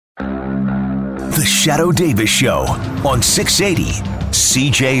The Shadoe Davis Show on 680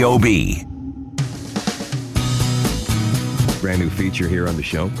 CJOB. Brand new feature here on the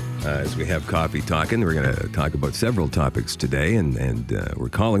show. As we have coffee talking, we're going to talk about several topics today, and we're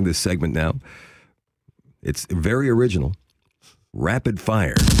calling this segment now, it's very original, Rapid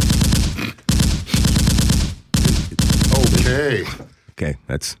Fire. Okay,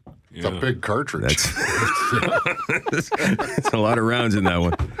 that's... It's a big cartridge. That's a lot of rounds in that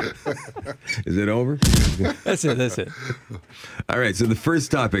one. Is it over? That's it. All right, so the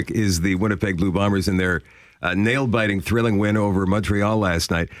first topic is the Winnipeg Blue Bombers and their nail-biting, thrilling win over Montreal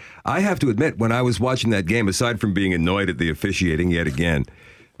last night. I have to admit, when I was watching that game, aside from being annoyed at the officiating yet again,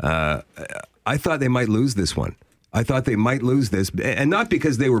 I thought they might lose this one. I thought they might lose this, and not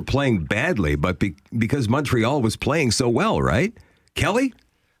because they were playing badly, but because Montreal was playing so well, right? Kelly?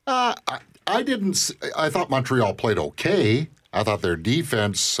 I didn't. I thought Montreal played okay. I thought their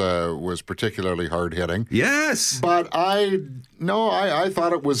defense was particularly hard hitting. Yes, but I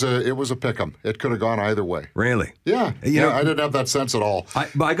thought it was a pick-em. It could have gone either way. Really? Yeah. You know, I didn't have that sense at all.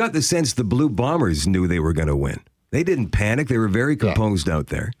 I got the sense the Blue Bombers knew they were going to win. They didn't panic. They were very composed out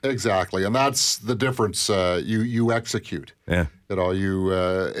there. Exactly, and that's the difference. You execute. Yeah.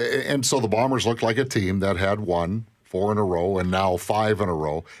 And so the Bombers looked like a team that had won 4 in a row and now 5 in a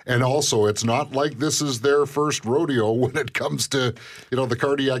row. And also, it's not like this is their first rodeo when it comes to, the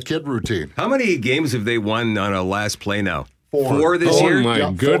Cardiac Kid routine. How many games have they won on a last play now? 4. 4 this year? Oh,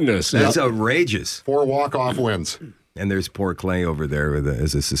 my goodness. That's outrageous. 4 walk-off wins. And there's poor Clay over there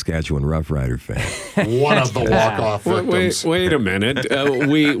as a Saskatchewan Roughrider fan. One of the walk-off victims. Wait a minute.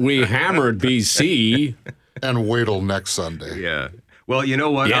 We hammered BC. And wait till next Sunday. Yeah. Well, you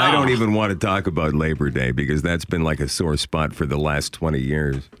know what? Yeah. I don't even want to talk about Labor Day because that's been like a sore spot for the last 20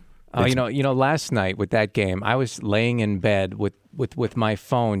 years. Oh, last night with that game, I was laying in bed with my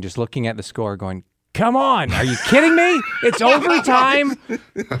phone, just looking at the score, going, "Come on! Are you kidding me? It's overtime!"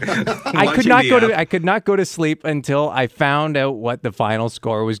 I could not go to sleep until I found out what the final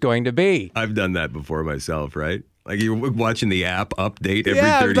score was going to be. I've done that before myself, right? Like you're watching the app update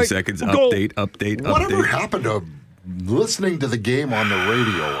every 30 seconds. Update. Whatever happened to listening to the game on the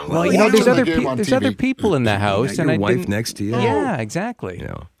radio? Well, there's other people in the house, and your wife next to you. Yeah, exactly.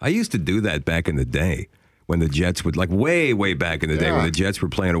 I used to do that back in the day when the Jets would, like way back in the day when the Jets were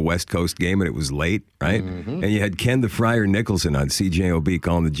playing a West Coast game and it was late, right? Mm-hmm. And you had Ken the Friar Nicholson on CJOB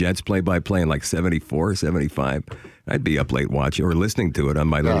calling the Jets play-by-play in like 74, 75. I'd be up late watching or listening to it on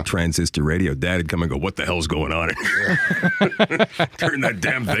my little transistor radio. Dad would come and go, "What the hell's going on?" Turn that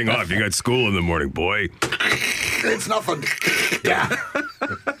damn thing off. You got school in the morning, boy. It's nothing. Yeah.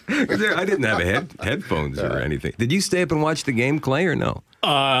 I didn't have headphones or anything. Did you stay up and watch the game, Clay, or no?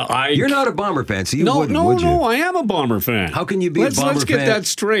 You're not a Bomber fan, so you wouldn't, would you? No, I am a Bomber fan. How can you be a Bomber fan? Let's get that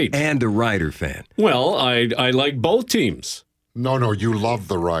straight. And a Rider fan? Well, I like both teams. No, you love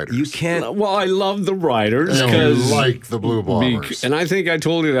the Riders. You can't. Well, I love the Riders because you like the Blue Bombers. And I think I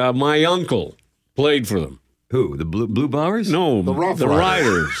told you that my uncle played for them. Who? The Blue Bombers? No, the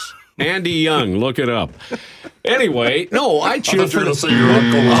Riders. Andy Young, look it up. Anyway, no, I cheer for the...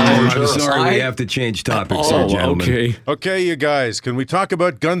 I'm sorry, we have to change topics here, gentlemen. Okay, you guys, can we talk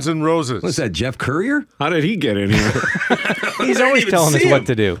about Guns N' Roses? What's that, Jeff Courier? How did he get in here? He's always telling us what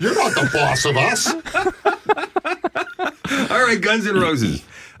to do. You're not the boss of us. All right, Guns N' Roses.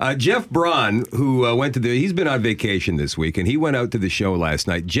 Jeff Braun, who he's been on vacation this week, and he went out to the show last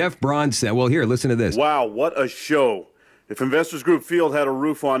night. Jeff Braun said, well, here, listen to this. Wow, what a show. If Investors Group Field had a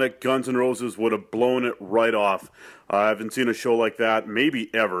roof on it, Guns N' Roses would have blown it right off. I haven't seen a show like that,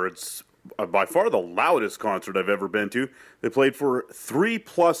 maybe ever. It's by far the loudest concert I've ever been to. They played for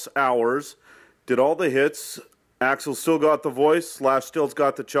 3+ hours, did all the hits. Axl still got the voice, Slash still's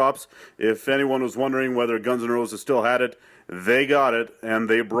got the chops. If anyone was wondering whether Guns N' Roses still had it, they got it, and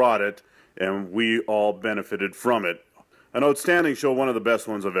they brought it, and we all benefited from it. An outstanding show, one of the best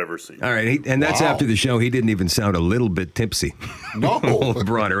ones I've ever seen. All right, and that's after the show. He didn't even sound a little bit tipsy. No.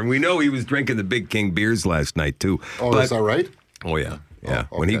 Bronner. And we know he was drinking the Big King beers last night, too. Oh, is that right? Oh, yeah. Yeah. Oh,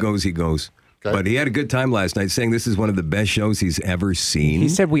 okay. When he goes, he goes. Okay. But he had a good time last night, saying this is one of the best shows he's ever seen. He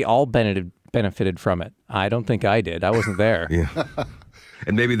said we all benefited from it. I don't think I did. I wasn't there. Yeah.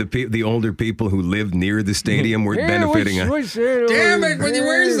 And maybe the older people who lived near the stadium were benefiting. Damn it!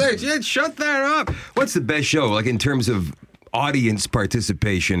 Where's that? Shut that up. What's the best show, like in terms of audience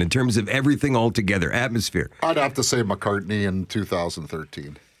participation, in terms of everything altogether, atmosphere? I'd have to say McCartney in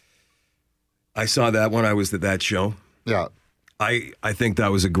 2013. I saw that when I was at that show. Yeah. I think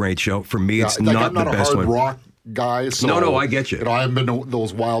that was a great show. For me, it's not the best one. I'm not a hard rock guy. So, no, I get you. I haven't been to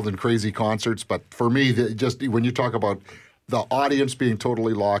those wild and crazy concerts, but for me, just when you talk about the audience being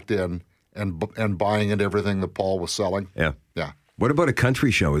totally locked in and buying into everything that Paul was selling. Yeah. Yeah. What about a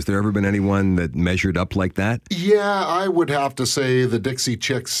country show? Has there ever been anyone that measured up like that? Yeah, I would have to say the Dixie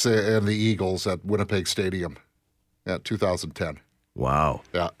Chicks and the Eagles at Winnipeg Stadium. Yeah, 2010. Wow.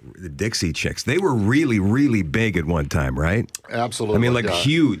 Yeah. The Dixie Chicks. They were really, really big at one time, right? Absolutely. I mean, like yeah.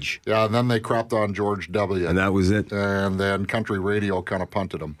 huge. Yeah, and then they crapped on George W. And that was it? And then country radio kind of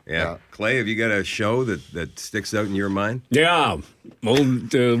punted them. Yeah. Clay, have you got a show that sticks out in your mind? Yeah,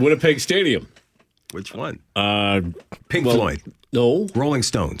 old Winnipeg Stadium. Which one? Pink Floyd. No. Rolling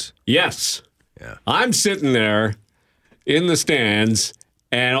Stones. Yes. Yeah. I'm sitting there in the stands,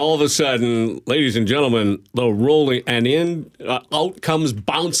 and all of a sudden, ladies and gentlemen, the rolling, and out comes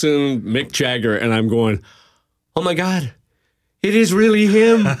bouncing Mick Jagger, and I'm going, oh my God. It is really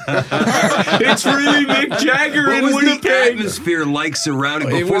him. It's really Mick Jagger in Winnipeg. What was the atmosphere like surrounding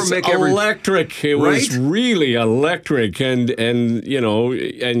before it was Mick ever... electric. It was really electric, and you know,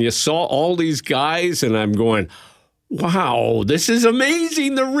 and you saw all these guys, and I'm going, wow, this is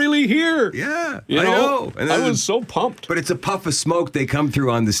amazing. They're really here. Yeah, I know. And I was so pumped. But it's a puff of smoke they come through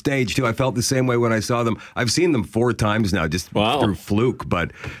on the stage, too. I felt the same way when I saw them. I've seen them 4 times now, just through fluke.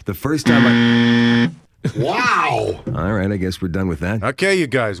 But the first time I... Wow. All right, I guess we're done with that. Okay, you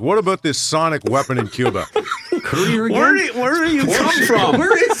guys, what about this sonic weapon in Cuba? Courier again? Where do you come from?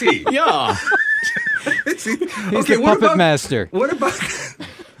 Where is he? Yeah. He's the puppet master. What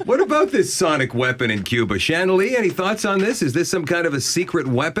about this sonic weapon in Cuba? Shanley, any thoughts on this? Is this some kind of a secret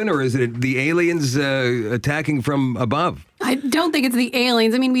weapon, or is it the aliens attacking from above? I don't think it's the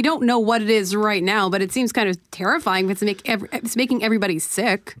aliens. I mean, we don't know what it is right now, but it seems kind of terrifying. It's making everybody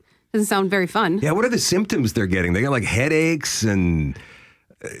sick. Doesn't sound very fun. Yeah, what are the symptoms they're getting? They got like headaches and...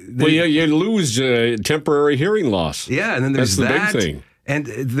 Well, you lose temporary hearing loss. Yeah, and then there's That's the that. big thing. And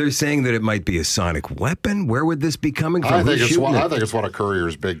they're saying that it might be a sonic weapon. Where would this be coming from? I think it's one of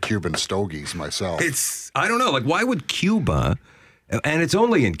Courier's big Cuban stogies myself. I don't know. Like, why would Cuba... And it's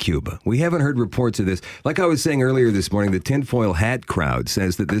only in Cuba. We haven't heard reports of this. Like I was saying earlier this morning, the tinfoil hat crowd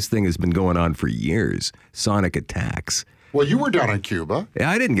says that this thing has been going on for years. Sonic attacks. Well, you were down in Cuba. Yeah,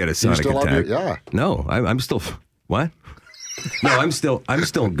 I didn't get a sonic attack. No, I'm still... What? No, I'm still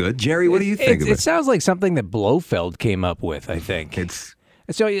good. Jerry, what do you think of it? It sounds like something that Blofeld came up with, I think.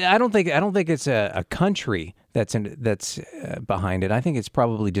 So I don't think it's a country that's behind it. I think it's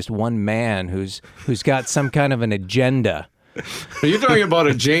probably just one man who's got some kind of an agenda. Are you talking about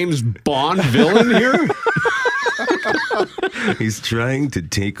a James Bond villain here? He's trying to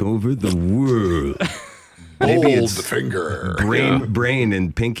take over the world. Maybe it's finger. Brain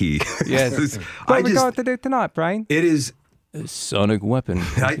and pinky. Yes. What are we going to do tonight, Brain? It is a sonic weapon.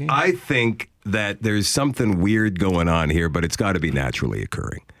 I think that there's something weird going on here, but it's got to be naturally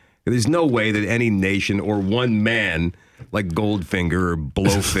occurring. There's no way that any nation or one man like Goldfinger or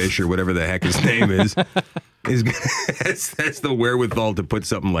Blowfish or whatever the heck his name is has the wherewithal to put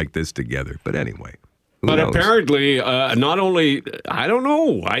something like this together. But anyway. But apparently, not only, I don't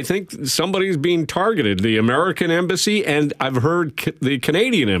know, I think somebody's being targeted, the American embassy, and I've heard the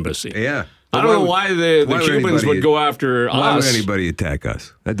Canadian embassy. Yeah. I don't know why the Cubans would go after us. Why would anybody attack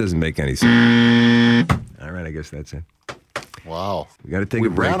us? That doesn't make any sense. All right, I guess that's it. Wow. We got to take a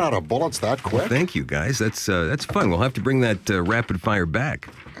break. We ran out of bullets that quick? Well, thank you, guys. That's fun. We'll have to bring that rapid fire back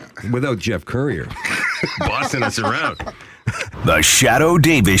without Jeff Courier bossing us around. The Shadoe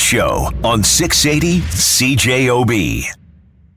Davis Show on 680 CJOB.